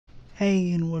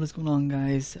Hey, and what is going on,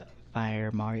 guys?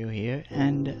 Fire Mario here,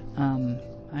 and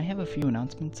I have a few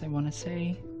announcements I want to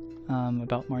say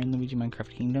about Mario and Luigi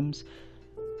Minecraft Kingdoms.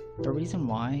 The reason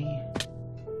why,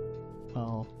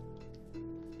 well,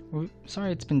 we're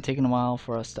sorry it's been taking a while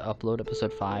for us to upload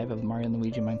episode 5 of Mario and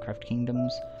Luigi Minecraft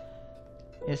Kingdoms.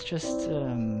 It's just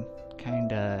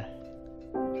kinda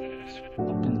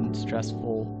been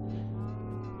stressful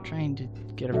trying to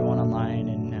get everyone online,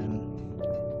 and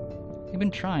we've been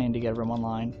trying to get everyone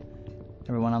online,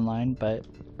 but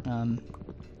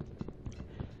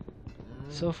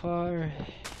so far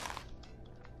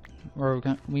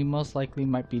we most likely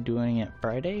might be doing it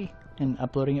Friday and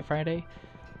uploading it Friday.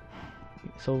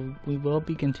 So we will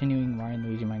be continuing Mario and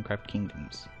Luigi Minecraft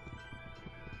Kingdoms.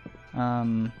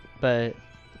 But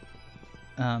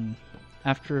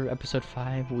after episode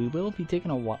 5, we will be taking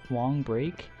a long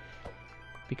break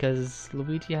because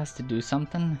Luigi has to do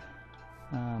something.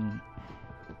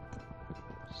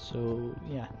 So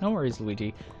yeah, no worries,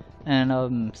 Luigi.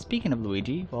 And speaking of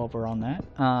Luigi, while we're on that,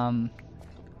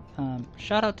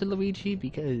 shout out to Luigi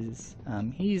because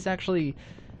he's actually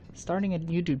starting a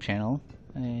YouTube channel.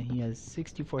 He has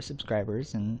 64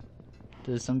 subscribers and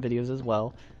does some videos as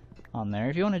well on there.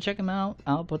 If you want to check him out,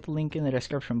 I'll put the link in the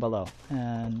description below.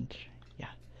 And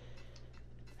yeah,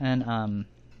 and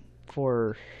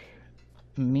for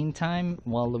meantime,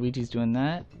 while Luigi's doing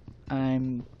that,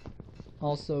 I'm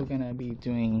also gonna be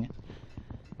doing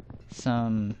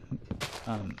some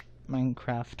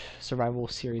Minecraft survival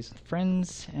series with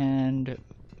friends, and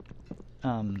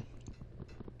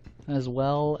as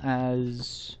well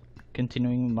as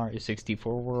continuing Mario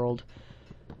 64 World.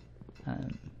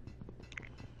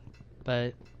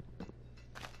 But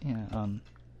yeah,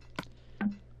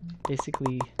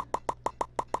 basically,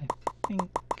 I think,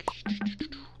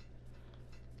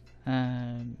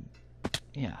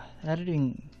 yeah,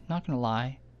 editing. Not gonna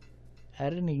lie,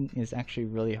 editing is actually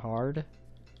really hard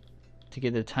to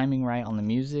get the timing right on the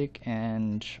music,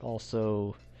 and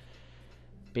also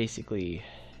basically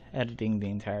editing the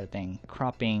entire thing,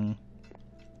 cropping,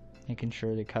 making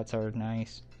sure the cuts are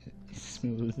nice,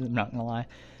 smooth. I'm not gonna lie,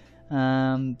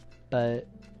 but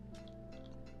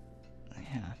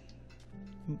yeah,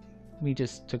 we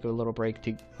just took a little break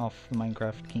off the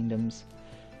Minecraft Kingdoms.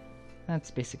 That's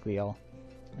basically all,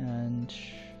 and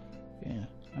yeah.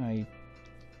 I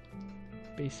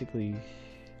basically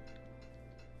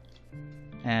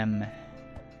am,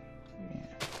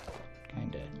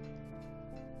 kinda.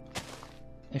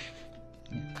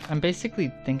 I'm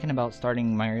basically thinking about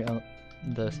starting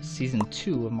the season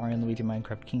 2 of Mario and Luigi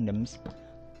Minecraft Kingdoms,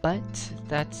 but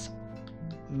that's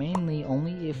mainly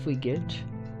only if we get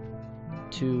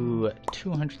to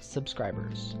 200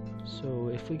 subscribers. So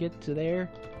if we get to there,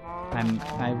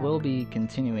 I will be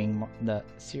continuing the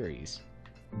series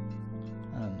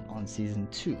on season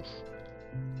 2.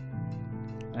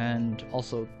 And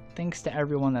also thanks to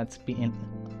everyone that's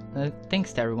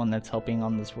helping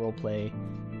on this roleplay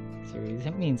series.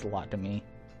 It means a lot to me,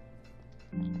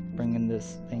 bringing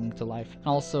this thing to life.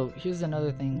 Also, here's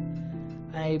another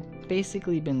thing. I've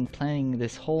basically been planning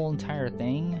this whole entire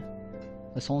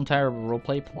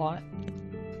roleplay plot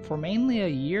for mainly a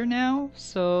year now,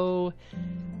 so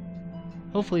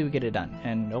hopefully we get it done.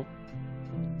 And oh,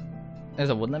 as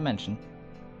I wouldn't mention,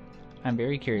 I'm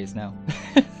very curious now.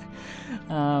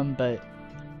 But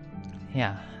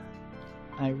yeah,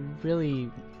 I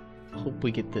really hope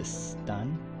we get this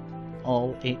done,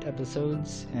 all 8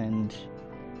 episodes, and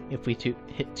if we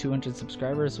hit 200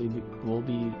 subscribers, we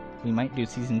might do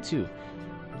season 2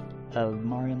 of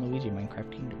Mario and Luigi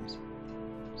Minecraft Kingdoms.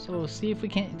 So see if we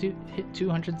can't hit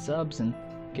 200 subs and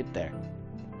get there.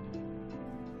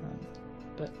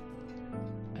 But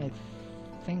I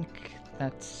think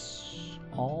that's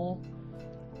all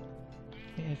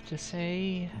we have to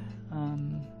say.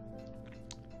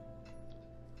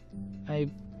 I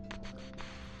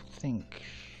think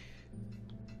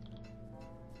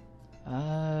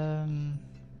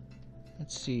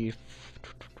let's see,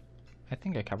 I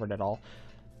think I covered it all,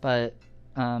 but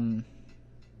can't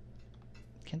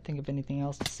think of anything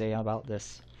else to say about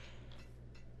this.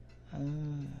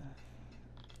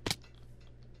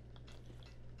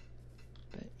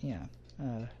 But yeah,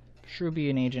 Shruby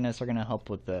and Agent are gonna help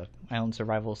with the Island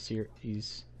Survival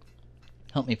series,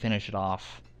 help me finish it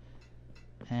off.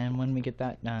 And when we get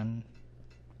that done,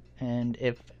 and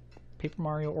if Paper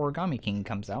Mario Origami King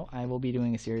comes out, I will be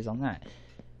doing a series on that.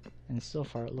 And so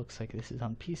far it looks like this is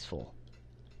on peaceful.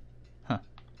 Huh.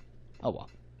 Oh well.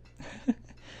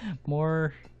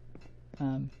 More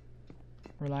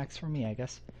relax for me, I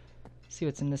guess. See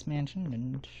what's in this mansion,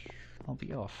 and I'll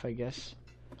be off, I guess.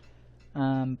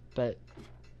 But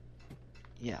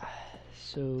yeah,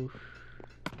 so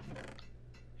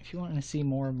if you want to see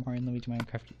more Mario and Luigi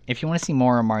Minecraft, if you want to see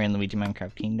more Mario and Luigi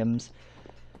Minecraft Kingdoms,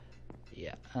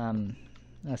 yeah,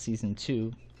 season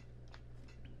 2,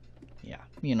 yeah,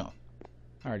 you know,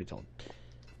 I already told.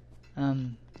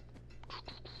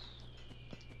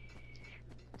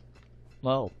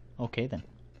 Well, okay then.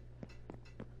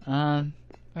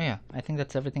 Oh yeah, I think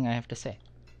that's everything I have to say.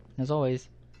 As always,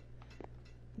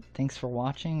 thanks for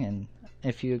watching, and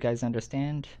if you guys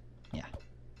understand, yeah,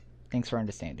 thanks for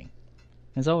understanding.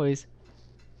 As always,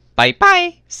 bye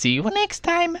bye, see you next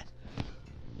time.